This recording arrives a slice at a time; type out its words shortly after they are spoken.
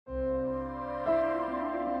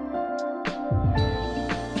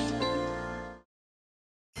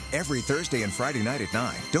every Thursday and Friday night at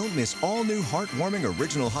 9. Don't miss all new heartwarming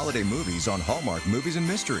original holiday movies on Hallmark Movies and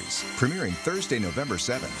Mysteries. Premiering Thursday, November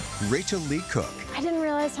 7th. Rachael Leigh Cook. I didn't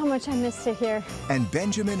realize how much I missed it here. And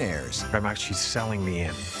Benjamin Ayres. I'm actually selling me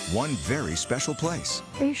in. One very special place.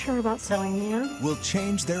 Are you sure about selling me in? Will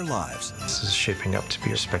change their lives. This is shaping up to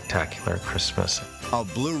be a spectacular Christmas. A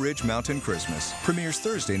Blue Ridge Mountain Christmas premieres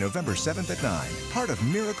Thursday, November 7th at 9. Part of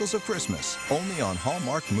Miracles of Christmas, only on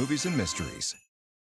Hallmark Movies and Mysteries.